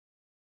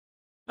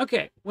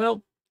Okay,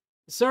 well,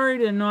 sorry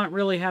to not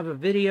really have a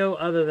video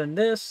other than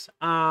this.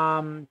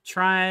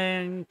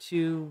 Trying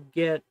to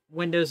get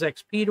Windows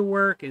XP to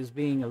work is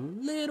being a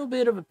little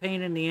bit of a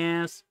pain in the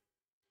ass.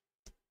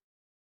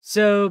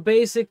 So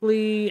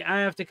basically,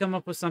 I have to come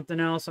up with something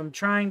else. I'm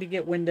trying to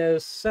get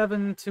Windows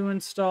 7 to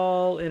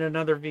install in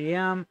another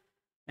VM,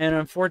 and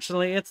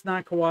unfortunately, it's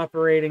not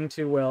cooperating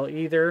too well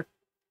either.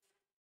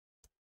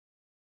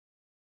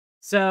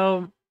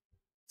 So,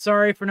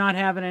 sorry for not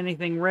having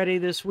anything ready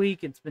this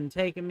week. It's been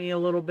taking me a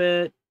little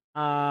bit.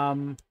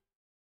 Um,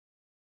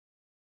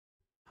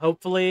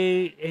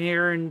 Hopefully,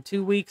 here in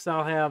 2 weeks,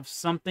 I'll have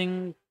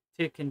something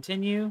to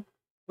continue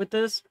with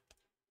this.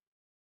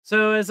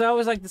 So, as I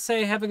always like to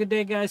say, have a good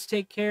day, guys.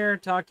 Take care.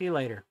 Talk to you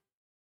later.